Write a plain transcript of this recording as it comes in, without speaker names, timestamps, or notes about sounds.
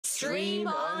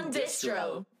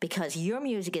StreamOnDistro. Because your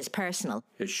music is personal.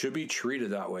 It should be treated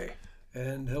that way.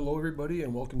 And hello everybody,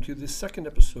 and welcome to the second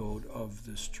episode of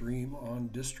the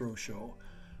StreamOnDistro show.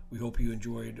 We hope you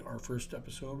enjoyed our first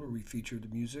episode where we featured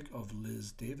the music of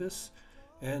Liz Davis.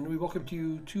 And we welcome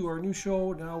you to our new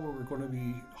show now where we're going to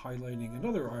be highlighting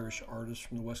another Irish artist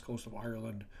from the west coast of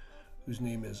Ireland whose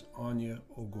name is Aine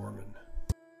O'Gorman.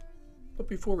 But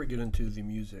before we get into the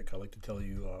music, I'd like to tell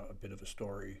you a bit of a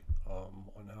story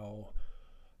on how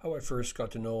I first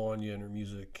got to know Aine and her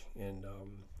music and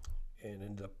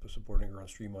ended up supporting her on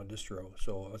StreamOnDistro.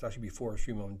 So it was actually before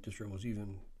StreamOnDistro was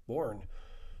even born.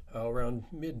 Around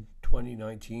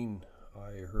mid-2019,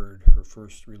 I heard her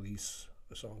first release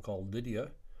a song called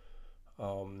Lydia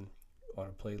on a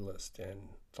playlist and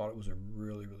thought it was a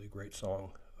really, really great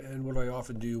song. And what I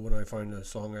often do when I find a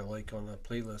song I like on a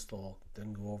playlist, I'll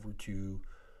then go over to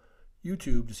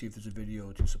YouTube to see if there's a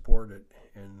video to support it.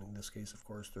 And in this case, of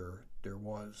course, there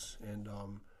was. And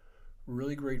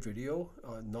really great video,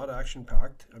 not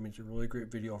action-packed. I mean, it's a really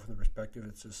great video from the perspective.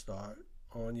 It's just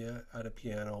Aine at a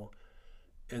piano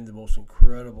and the most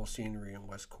incredible scenery in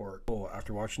West Cork. Oh,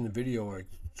 after watching the video, I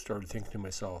started thinking to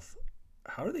myself,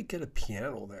 how do they get a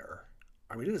piano there?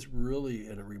 I mean, it is really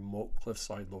in a remote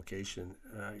cliffside location,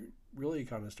 and I really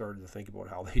kind of started to think about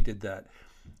how they did that.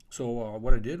 So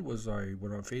what I did was I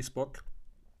went on Facebook,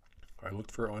 I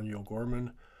looked for Aine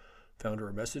O'Gorman, found her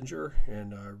a messenger,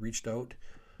 and reached out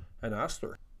and asked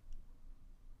her.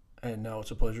 And now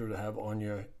it's a pleasure to have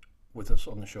Aine with us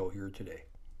on the show here today.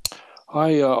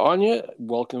 Hi, Aine.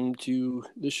 Welcome to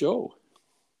the show.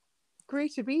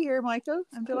 Great to be here, Michael.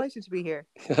 I'm delighted to be here.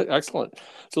 Excellent.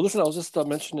 So listen, I was just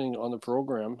mentioning on the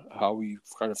program how we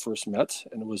kind of first met,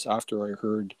 and it was after I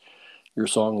heard your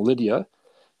song Lydia,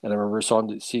 and I remember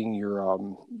seeing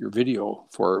your video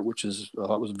for it, which is I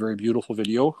thought it was a very beautiful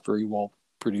video, very well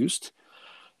produced.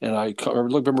 And I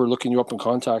remember looking you up and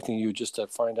contacting you just to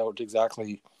find out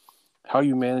exactly how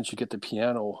you managed to get the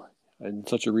piano in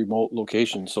such a remote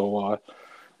location. So I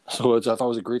thought it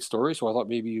was a great story. So I thought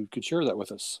maybe you could share that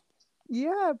with us.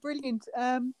 Yeah, brilliant.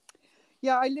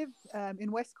 Yeah, I live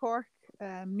in West Cork,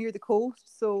 near the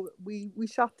coast. So we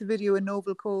shot the video in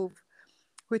Noble Cove,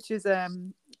 which is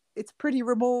it's pretty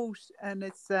remote, and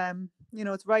it's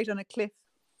it's right on a cliff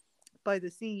by the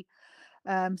sea.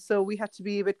 So we had to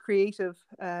be a bit creative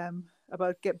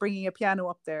about bringing a piano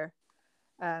up there.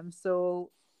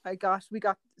 So we got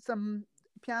some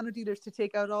piano dealers to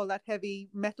take out all that heavy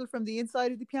metal from the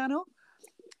inside of the piano.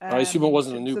 I assume it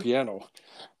wasn't a new piano.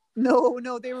 No,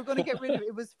 they were going to get rid of it.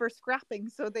 It was for scrapping,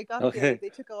 so they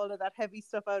took all of that heavy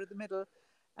stuff out of the middle,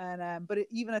 and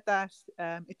even at that,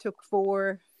 it took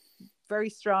 4 very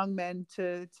strong men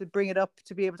to bring it up,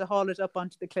 to be able to haul it up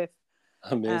onto the cliff.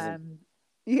 Amazing.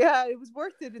 Yeah, it was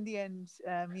worth it in the end.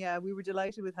 Yeah, we were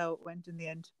delighted with how it went in the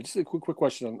end. Just a quick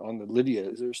question on the Lydia.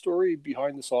 Is there a story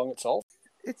behind the song itself?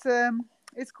 It's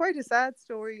quite a sad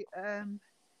story.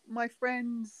 My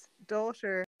friend's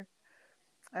daughter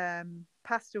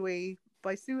passed away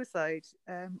by suicide.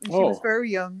 And she was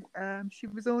very young. She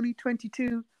was only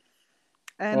 22.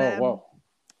 And wow.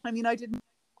 I mean, I didn't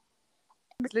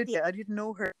Lydia. I didn't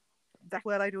know her that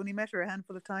well. I'd only met her a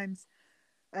handful of times.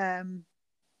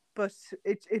 But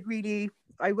it really,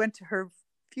 I went to her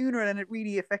funeral and it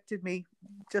really affected me.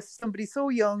 Just somebody so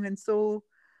young and so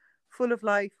full of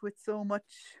life, with so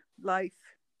much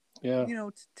life,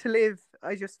 to live.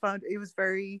 I just found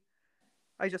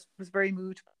I just was very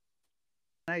moved.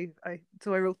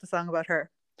 So I wrote the song about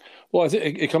her. Well, I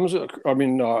think it comes. I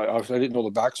mean, I didn't know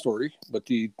the backstory, but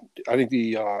I think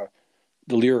the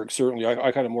lyrics certainly.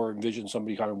 I kind of more envisioned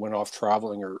somebody kind of went off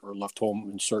traveling or left home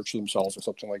in search of themselves or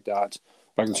something like that.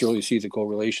 But I can certainly see the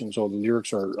correlation. So the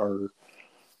lyrics are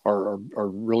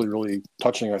really, really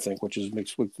touching, I think, which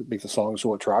makes the song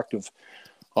so attractive.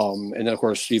 And then of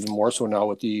course even more so now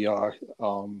with the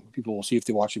people will see if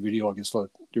they watch the video. I guess the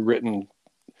written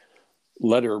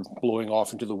letter blowing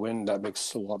off into the wind, that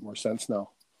makes a lot more sense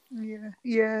now. Yeah,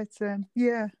 it's Well,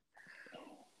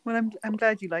 I'm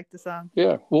glad you like the song.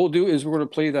 Yeah, what we'll do is we're going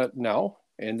to play that now,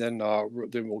 and then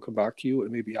we'll come back to you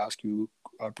and maybe ask you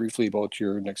briefly about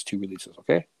your next 2 releases.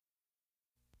 Okay.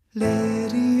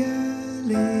 Lydia,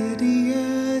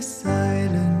 Lydia,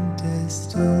 silent as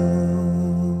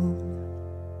stone,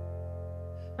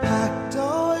 packed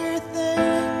all your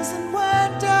things and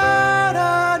went out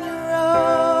on your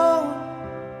own,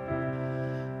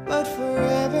 but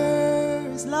forever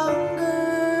is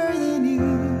longer than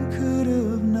you could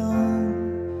have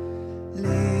known.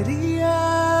 Lydia,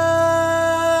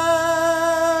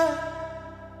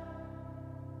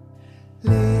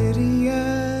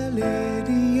 Lydia,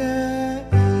 Lydia,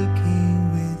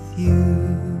 aching with you.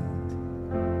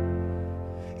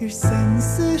 Your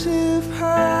sensitive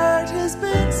heart has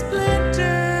been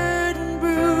splintered and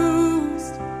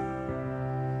bruised,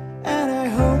 and I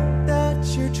hope that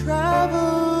your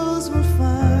travels will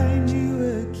find you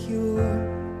a cure.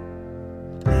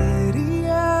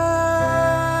 Lydia,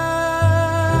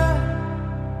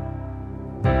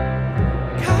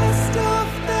 cast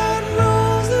off that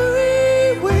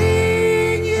rosary,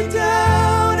 weighing you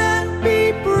down, and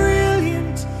be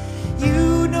brilliant.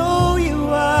 You know you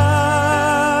are.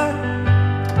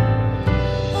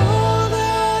 All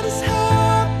that has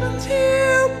happened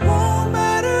here won't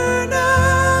matter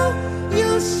now.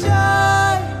 You'll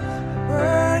shine, a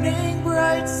burning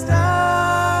bright star.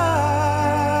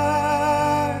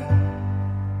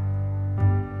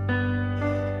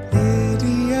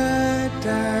 Lydia,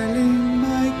 darling,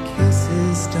 my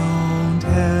kisses don't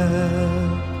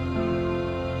help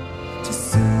to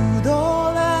soothe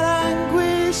all that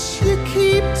anguish you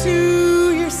keep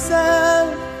to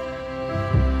yourself.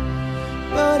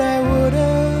 But I would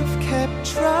have kept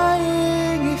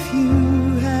trying if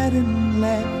you hadn't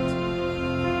left.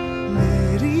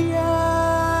 Lydia,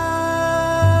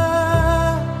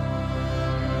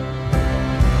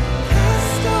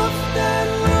 cast off that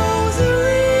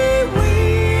rosary,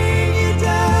 weighing you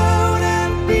down,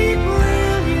 and be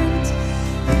brilliant.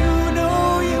 You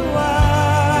know you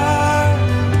are.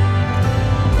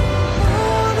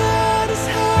 All that has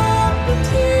happened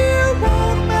here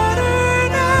won't matter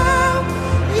now.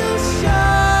 You'll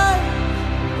shine,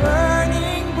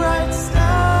 burning bright star.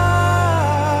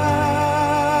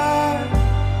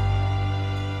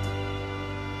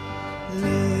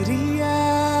 Lydia,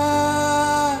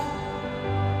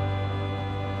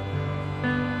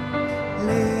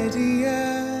 Lydia,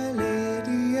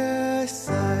 Lydia,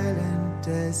 silent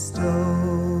as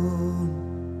stone,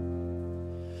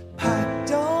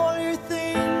 packed all your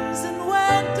things and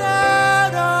went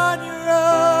out on your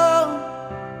own.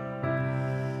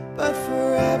 But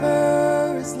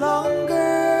forever is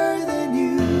longer than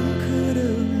you could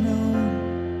have known.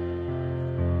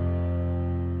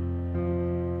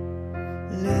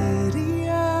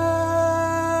 Lydia.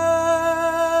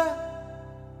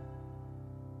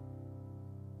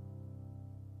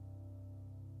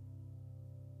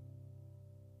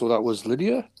 So that was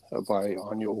Lydia by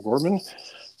Aine O'Gorman.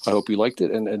 I hope you liked it,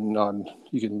 and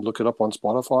you can look it up on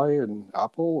Spotify and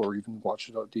Apple, or even watch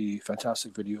it the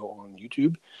fantastic video on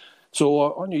YouTube.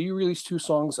 So Anya, you released 2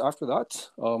 songs after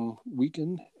that,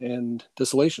 Weekend and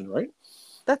Desolation, right?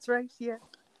 That's right, yeah.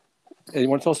 And you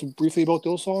want to tell us briefly about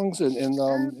those songs and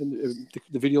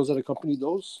the videos that accompanied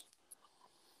those?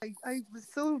 I was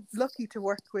so lucky to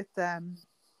work with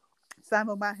Sam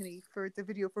O'Mahony for the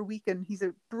video for Weekend. He's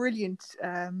a brilliant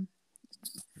and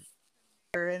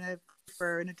a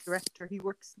director. He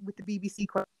works with the BBC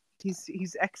quite.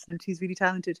 He's excellent. He's really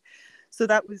talented. So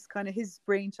that was kind of his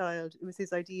brainchild. It was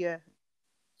his idea.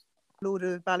 A load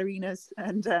of ballerinas,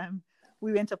 and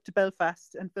we went up to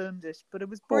Belfast and filmed it. But it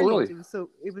was brilliant. Oh, really?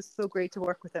 It was so great to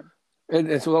work with him.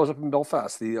 And so that was up in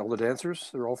Belfast. All the dancers,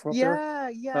 they're all from up there?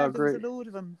 Yeah. Oh, there was a load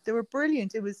of them. They were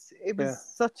brilliant. It was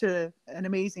such an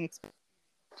amazing experience.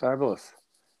 Fabulous.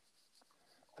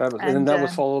 And then that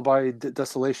was followed by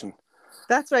Desolation.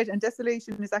 That's right. And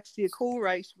Desolation is actually a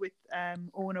co-write with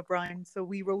Owen O'Brien. So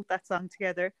we wrote that song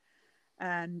together.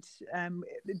 And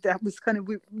that was kind of,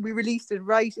 we released it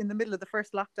right in the middle of the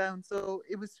first lockdown. So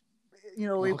it was,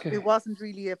 it wasn't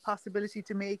really a possibility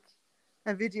to make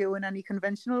a video in any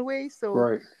conventional way. So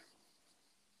right.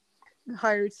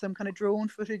 Hired some kind of drone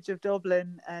footage of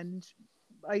Dublin, and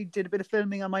I did a bit of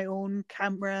filming on my own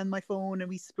camera and my phone, and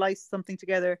we spliced something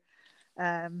together.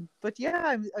 But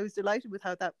yeah, I was delighted with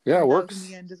how that works in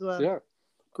the end as well. Yeah,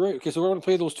 great. Okay, so we're going to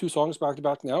play those 2 songs back to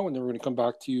back now, and then we're going to come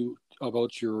back to you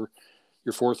about your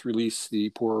 4th release, The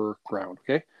Poor Ground.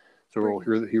 Okay, so we'll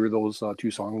hear those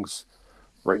 2 songs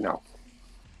right now.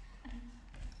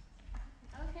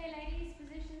 Okay, ladies,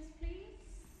 positions, please.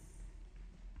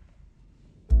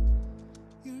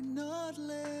 You're not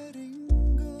letting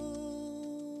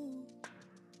go.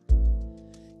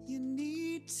 You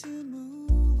need to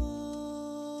move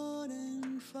on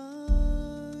and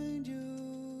find your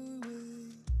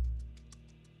way.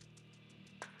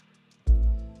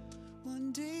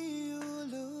 One day you'll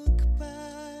look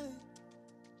back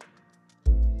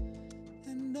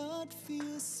and not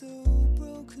feel so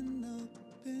broken up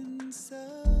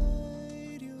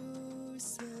inside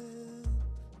yourself.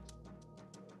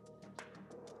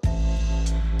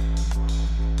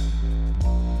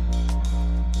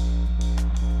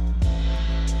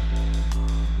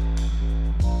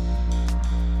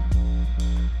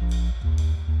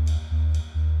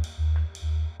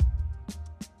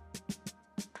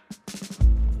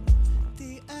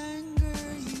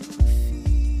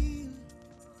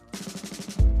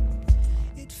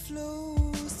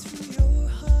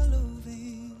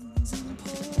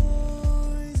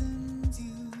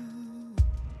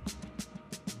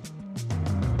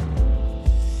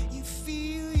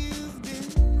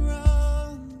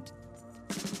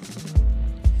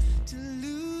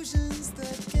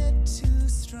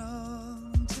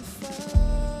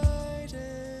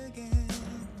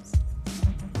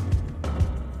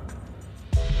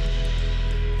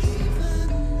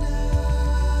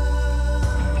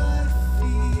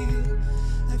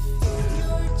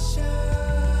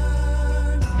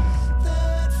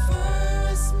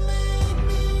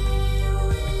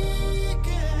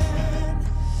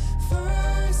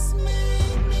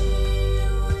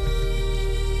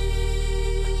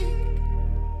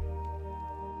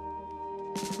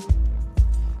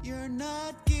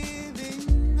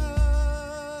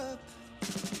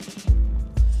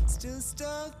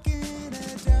 stuck in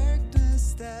a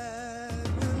darkness that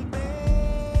will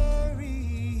bury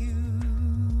you.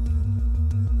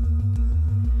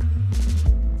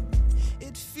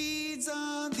 It feeds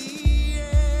on the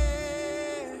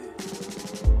air,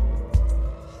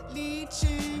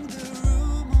 leaching the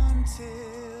room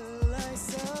until I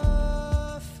suffocate.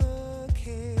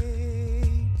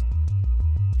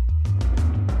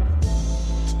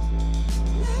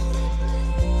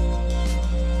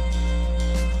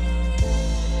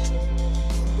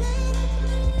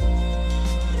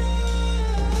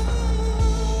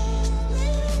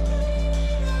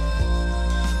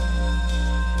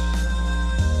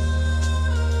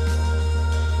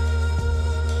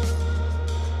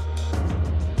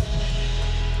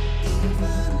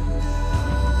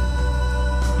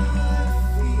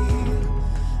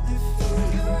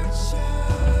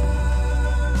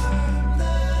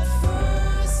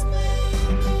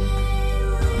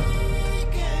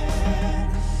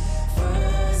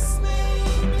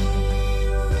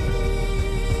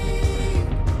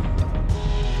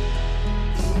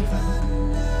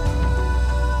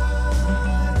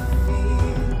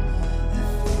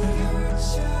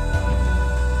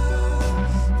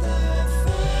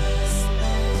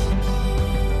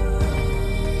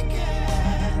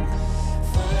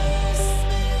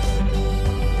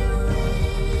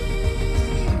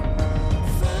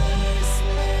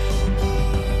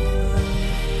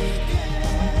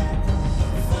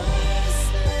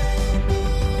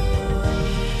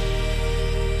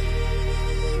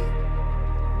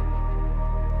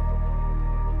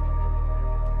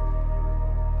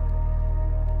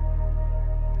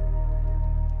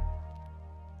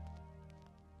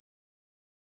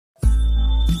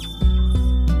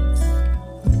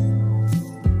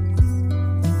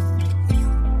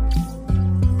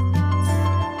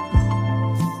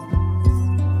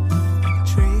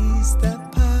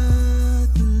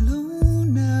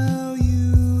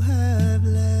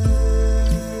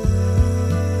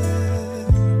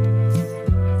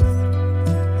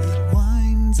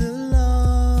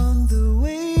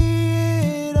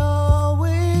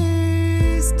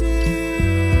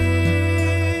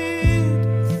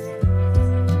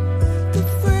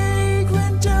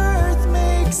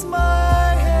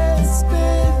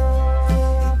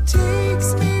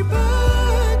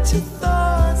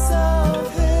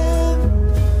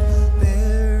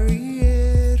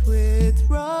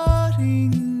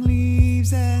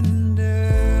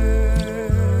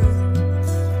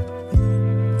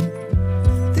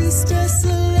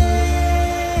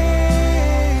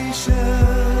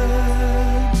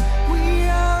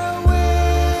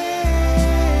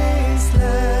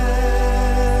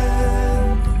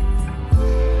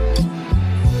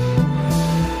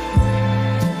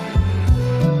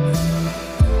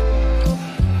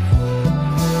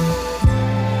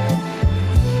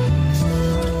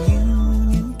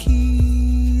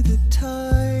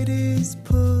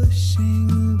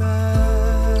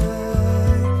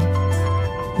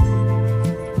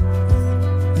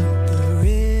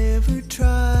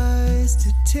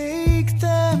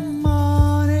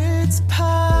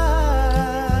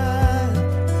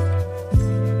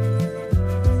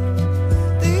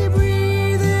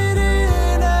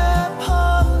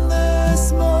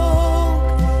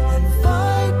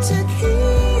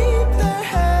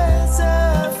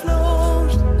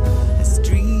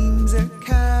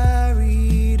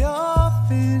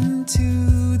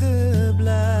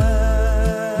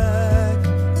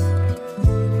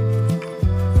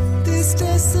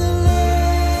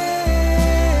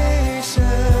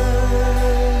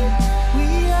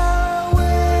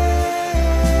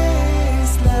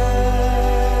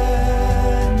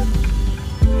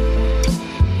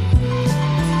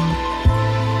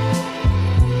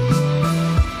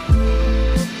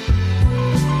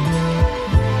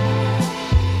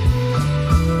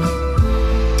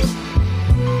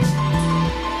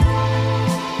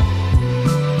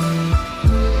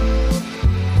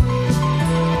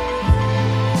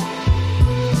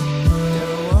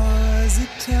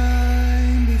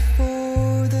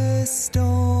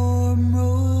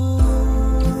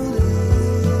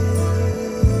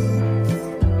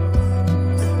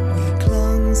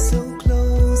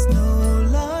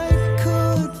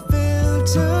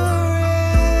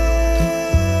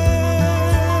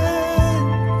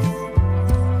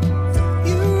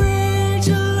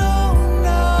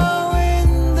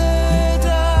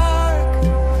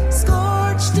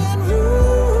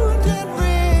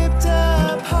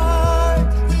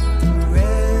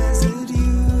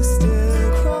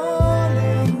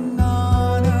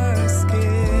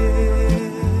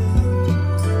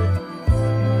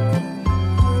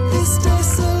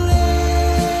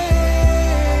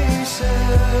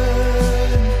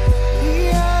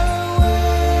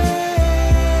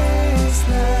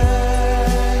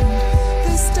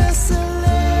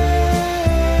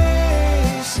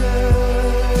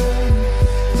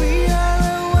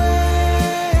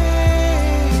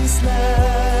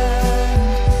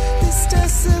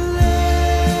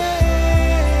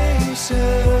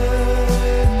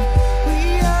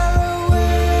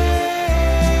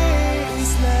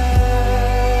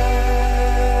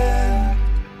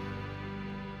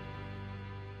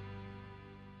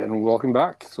 welcome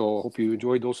back. So I hope you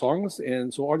enjoyed those songs.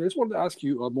 And so I just wanted to ask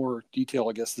you more detail,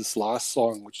 I guess, this last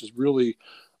song, which is really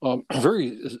a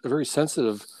very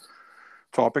sensitive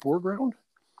topic, foreground.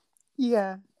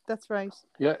 Yeah, that's right.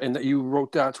 Yeah, and that you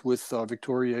wrote that with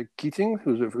Victoria Keating,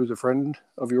 who's a friend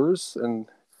of yours, and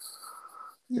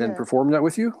performed that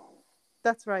with you.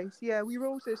 That's right. Yeah, we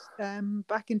wrote it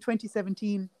back in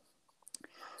 2017,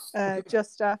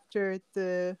 just after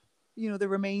the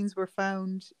remains were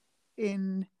found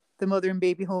in the mother and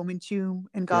baby home in Tuam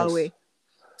in Galway. Yes.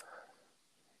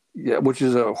 Yeah, which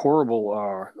is a horrible.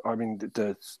 I mean,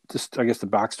 I guess the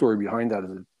backstory behind that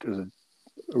is a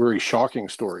very shocking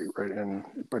story, right?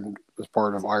 But as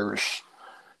part of Irish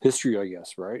history, I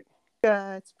guess, right?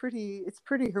 Yeah, it's pretty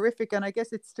horrific, and I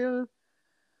guess it's still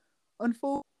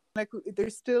unfolding. Like,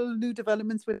 there's still new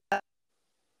developments with that.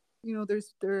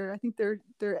 I think they're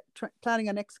planning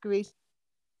on excavation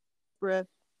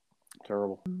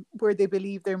terrible, where they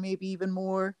believe there may be even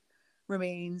more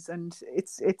remains, and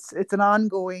it's an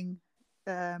ongoing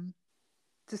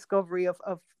discovery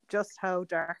of just how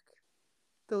dark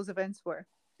those events were.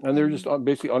 And they're just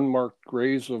basically unmarked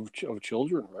graves of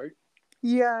children, right?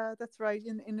 Yeah, that's right.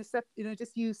 In a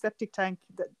just used septic tank,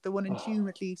 the one in Tuam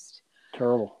at least.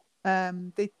 Terrible.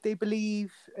 They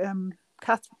believe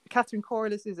Catherine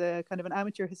Corliss is a kind of an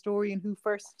amateur historian who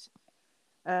first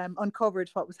uncovered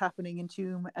what was happening in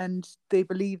Tuam, and they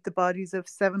believe the bodies of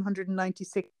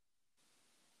 796.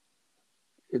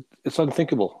 It's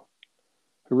unthinkable.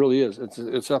 It really is.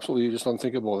 It's absolutely just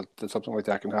unthinkable that something like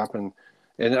that can happen.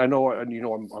 And I know,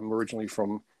 I'm originally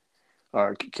from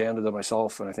Canada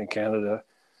myself, and I think Canada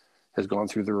has gone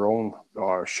through their own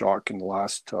shock in the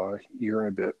last year and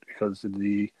a bit because of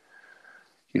the,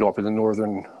 up in the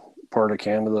northern part of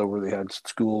Canada where they had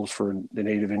schools for the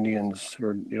Native Indians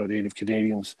or Native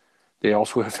Canadians. They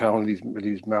also have found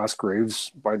these mass graves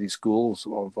by these schools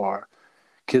of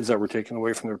kids that were taken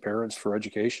away from their parents for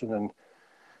education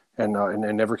and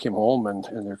never came home, and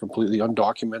they're completely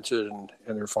undocumented, and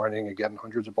they're finding again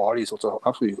hundreds of bodies. So it's a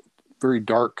absolutely very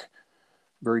dark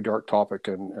topic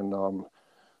and a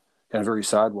very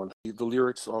sad one. The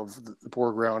lyrics of the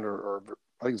Foreground are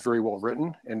I think it's very well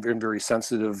written and very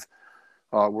sensitive,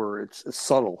 where it's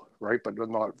subtle, right, but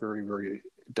not very, very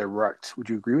direct. Would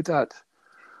you agree with that?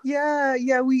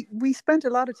 Yeah. We spent a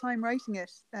lot of time writing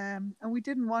it, and we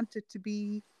didn't want it to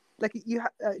be like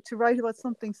to write about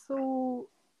something so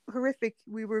horrific.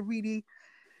 We were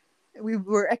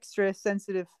extra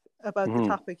sensitive about the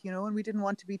topic, and we didn't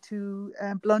want to be too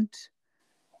blunt,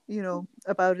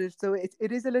 about it. So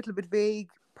it is a little bit vague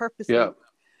purposely. Yeah.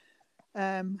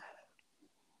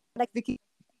 Like the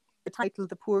title,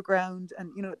 "The Poor Ground,"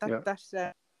 and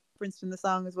that referenced in the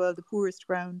song as well, the poorest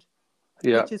ground.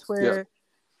 Yeah.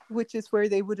 Which is where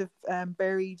they would have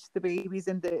buried the babies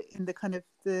in the kind of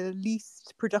the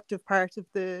least productive part of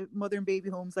the mother and baby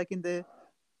homes, like in the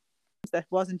that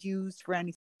wasn't used for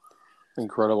anything.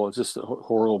 Incredible. It's just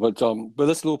horrible. But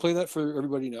we'll play that for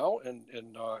everybody now, and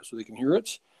so they can hear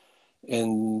it.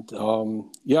 And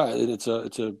it's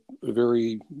a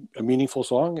very meaningful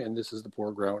song, and this is "The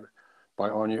Poor Ground" by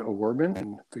Aine O'Gorman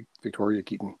and Victoria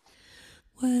Keating.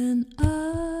 When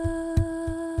I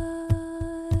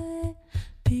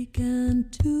began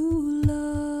to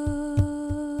love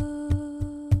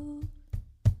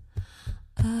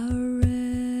our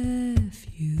refuge,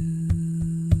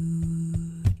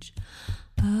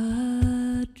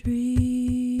 a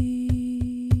dream,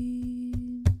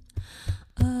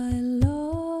 I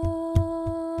lost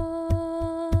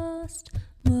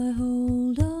my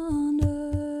hold on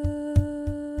earth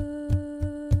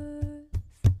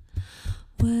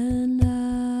when I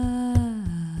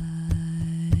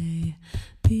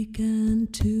began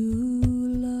to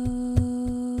love.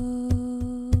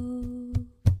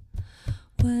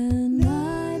 When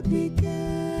I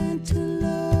began to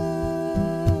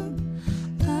love,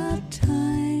 a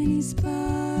tiny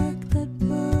spark that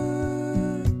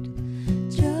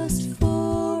burned just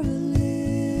for a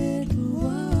little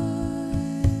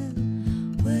while.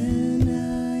 When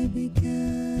I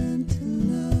began to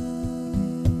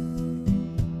love,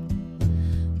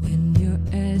 when your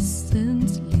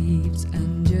essence leaves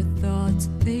and your thoughts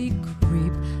they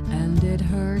creep, and it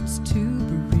hurts to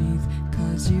breathe,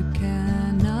 'cause you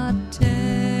cannot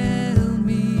tell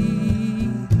me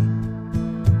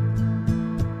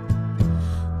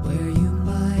where you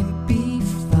might be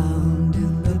found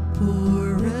in the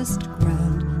poorest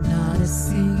ground. Not a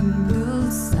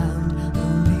single sound,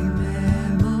 only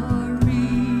memory.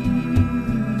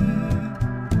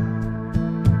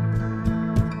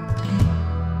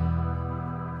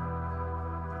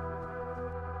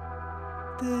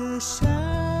 The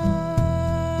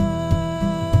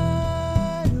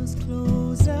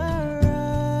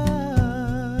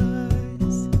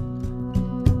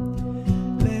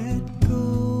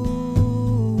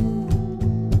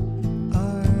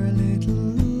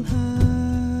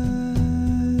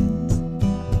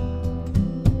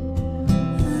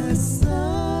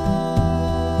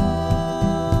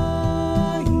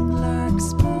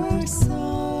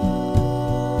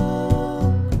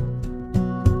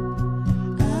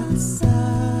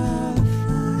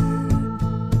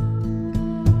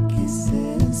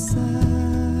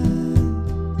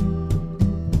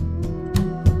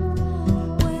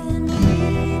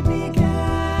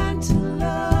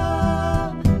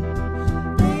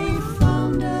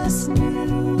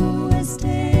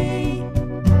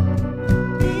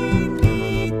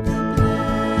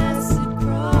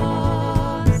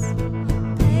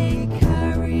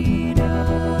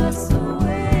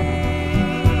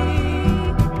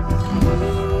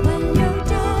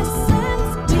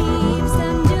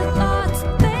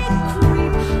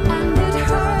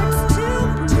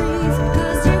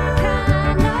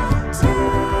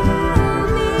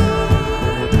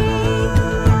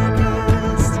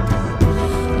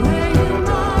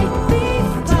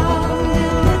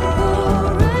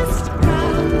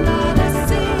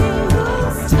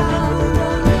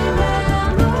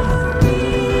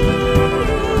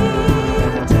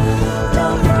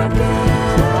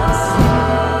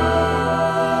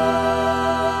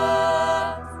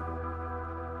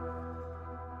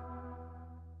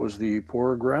the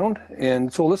poor ground.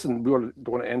 And so, listen, we don't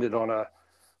want to end it on a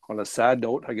sad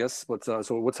note, I guess. But so,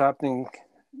 what's happening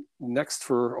next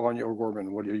for Aine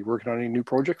O'Gorman? What are you working on? Any new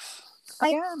projects? I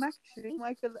am actually,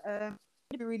 Michael.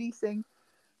 Be releasing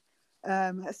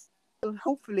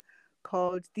hopefully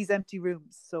called These Empty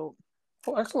Rooms. So,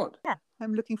 Oh, excellent. yeah,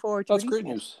 I'm looking forward to That's releasing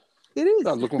great news. It is.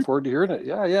 Yeah, I'm looking forward to hearing it.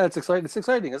 Yeah, it's exciting. It's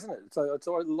exciting, isn't it? It's I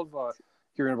love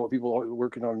hearing about people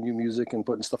working on new music and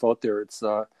putting stuff out there. It's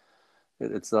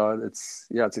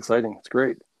exciting. It's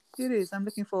great. It is. I'm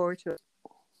looking forward to it.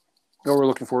 No, we're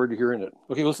looking forward to hearing it.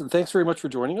 Okay, listen, thanks very much for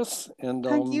joining us. And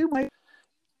Thank you, Mike.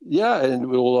 Yeah, and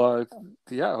we'll I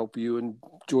hope you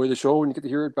enjoy the show and you get to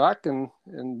hear it back, and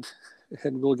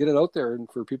we'll get it out there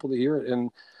and for people to hear it, and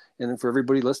for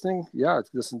everybody listening,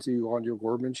 listen to Aine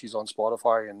O'Gorman. She's on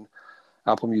Spotify and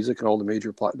Apple Music and all the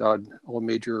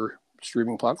major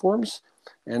streaming platforms.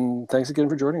 And thanks again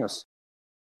for joining us.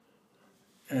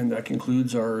 And that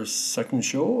concludes our second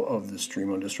show of the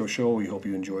StreamOnDistro show. We hope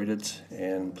you enjoyed it.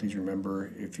 And please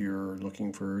remember, if you're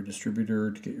looking for a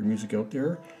distributor to get your music out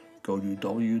there, go to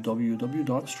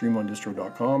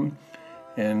www.streamondistro.com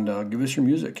and give us your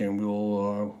music, and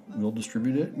we'll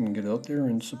distribute it and get it out there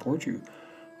and support you.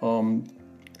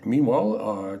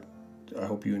 Meanwhile, I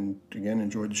hope you again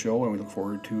enjoyed the show, and we look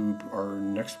forward to our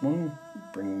next one,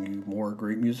 bringing you more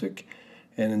great music.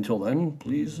 And until then,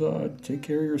 please take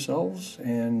care of yourselves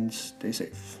and stay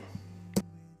safe.